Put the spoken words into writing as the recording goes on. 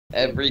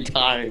every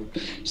time.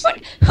 She's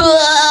like,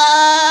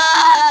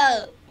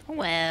 whoa!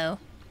 Whoa.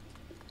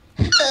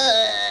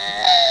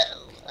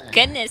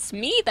 Goodness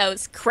me,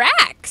 those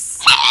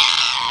cracks!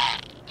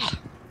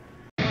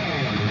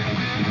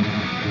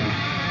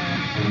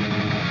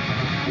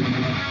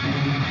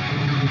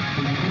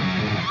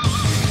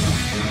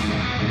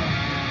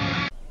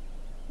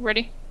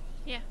 Ready?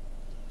 Yeah.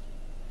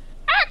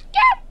 I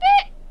got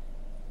it!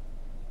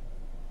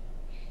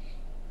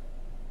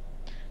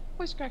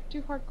 Voice crack,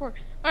 too hardcore.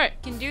 Alright.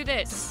 Can do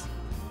this.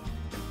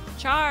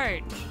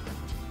 Charge.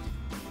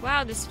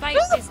 Wow, this fight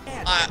is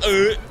bad.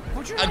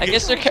 I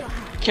guess your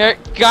character.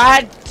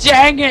 God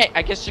dang it!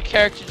 I guess your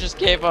character just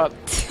gave up.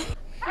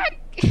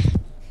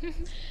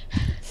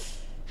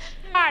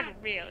 Not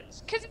really.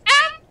 Cause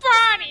I'm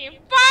Bonnie, and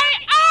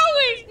Bonnie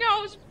always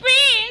knows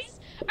best.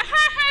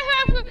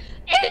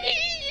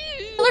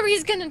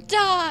 Hillary's gonna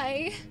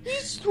die.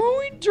 He's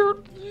throwing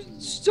dirt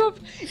and stuff.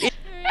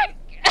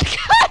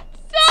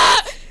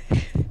 Stop!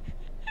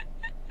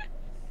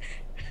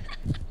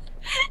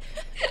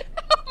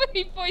 How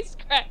many voice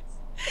cracks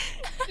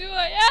do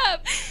I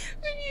have?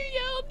 When you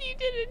yelled, you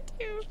didn't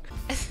do.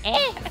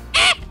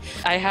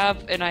 I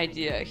have an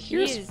idea.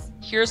 Here's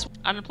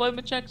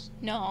unemployment checks.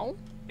 No.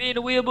 Being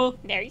a weeable.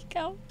 There you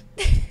go.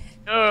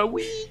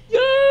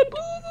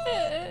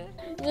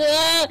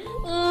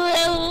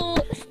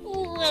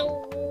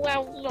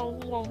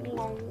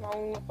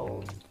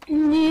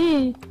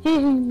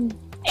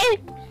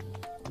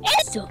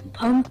 Some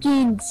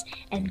pumpkins,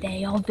 and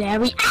they are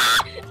very.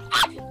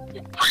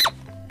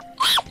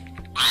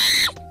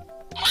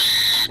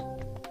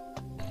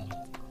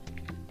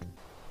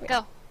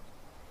 Go.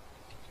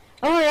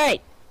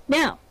 Alright,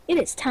 now it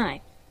is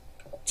time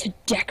to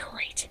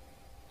decorate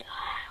the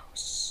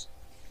house.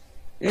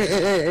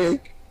 Oh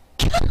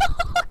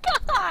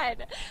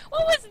God!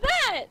 What was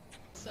that?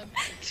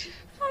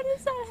 How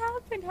does that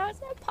happen? How is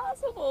that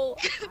possible?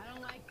 I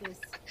don't like this.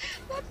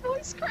 That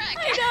voice crack.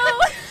 I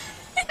know.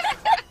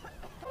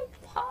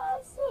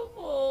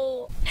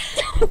 Impossible.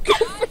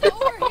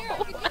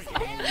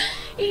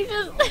 He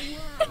just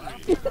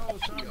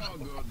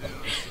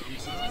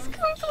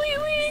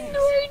completely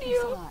ignored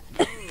you.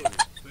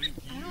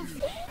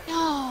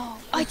 No,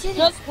 I did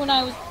Just when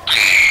I was.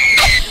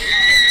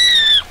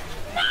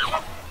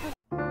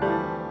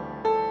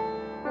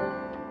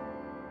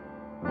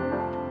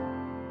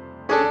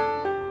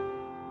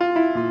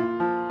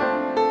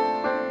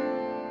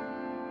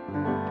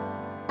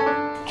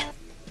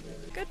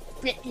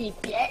 Britney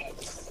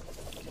Spears.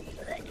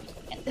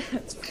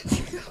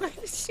 Why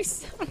does she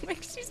sound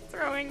like she's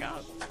throwing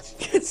up?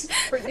 It's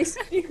Britney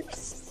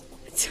Spears.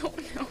 I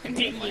don't know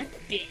anymore.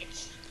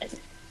 Bitch.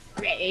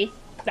 Britney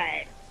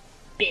Spears.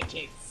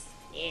 Bitches.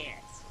 Yes.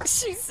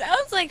 She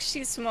sounds like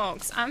she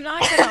smokes. I'm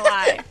not gonna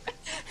lie.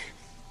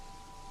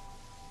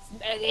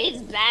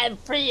 It's bad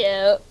for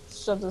you.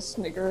 Shoves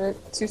a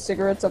two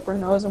cigarettes up her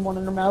nose and one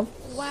in her mouth.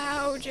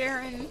 Wow,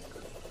 Jaren.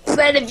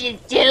 But if you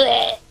do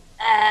it,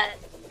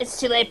 it's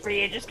too late for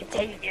you. Just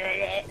continue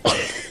doing it.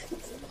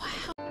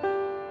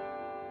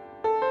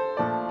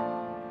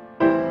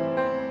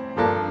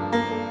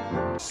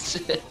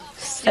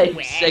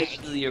 I'm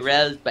sexually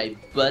aroused by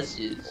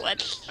buses. What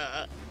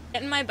the?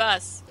 Get in my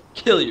bus.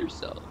 Kill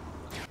yourself.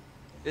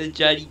 The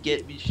Johnny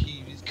Get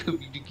machine is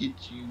coming to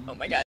get you. Oh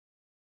my God.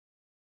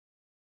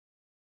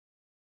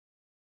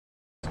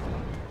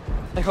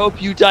 I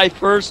hope you die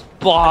first,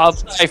 Bob.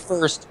 Die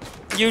first.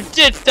 You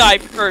did die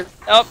first.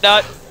 Oh,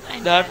 not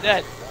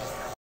dead.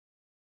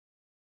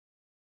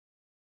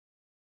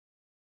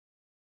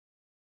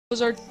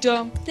 Those are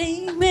dumb.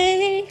 They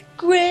make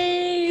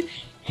great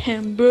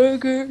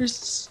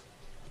hamburgers.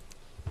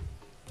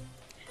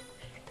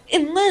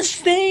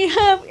 Unless they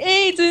have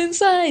AIDS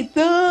inside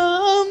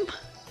them.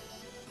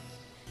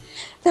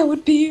 That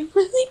would be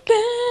really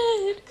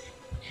bad.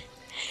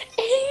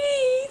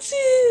 AIDS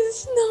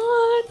is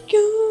not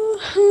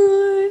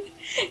good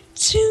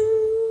to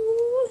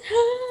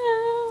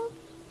have.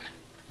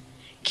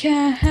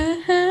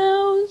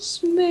 Cows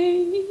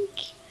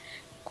make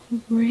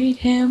great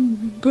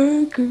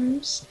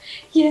hamburgers.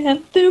 Yeah,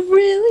 they're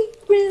really,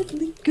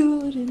 really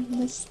good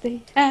unless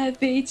they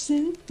have AIDS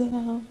in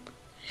them.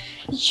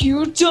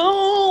 You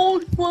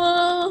don't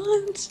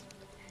want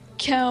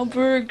cow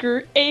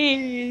burger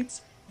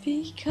AIDS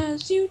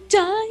because you die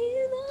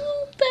in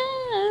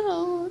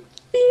about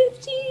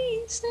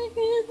 15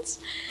 seconds.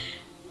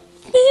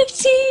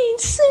 15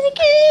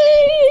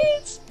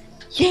 seconds!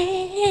 Yeah!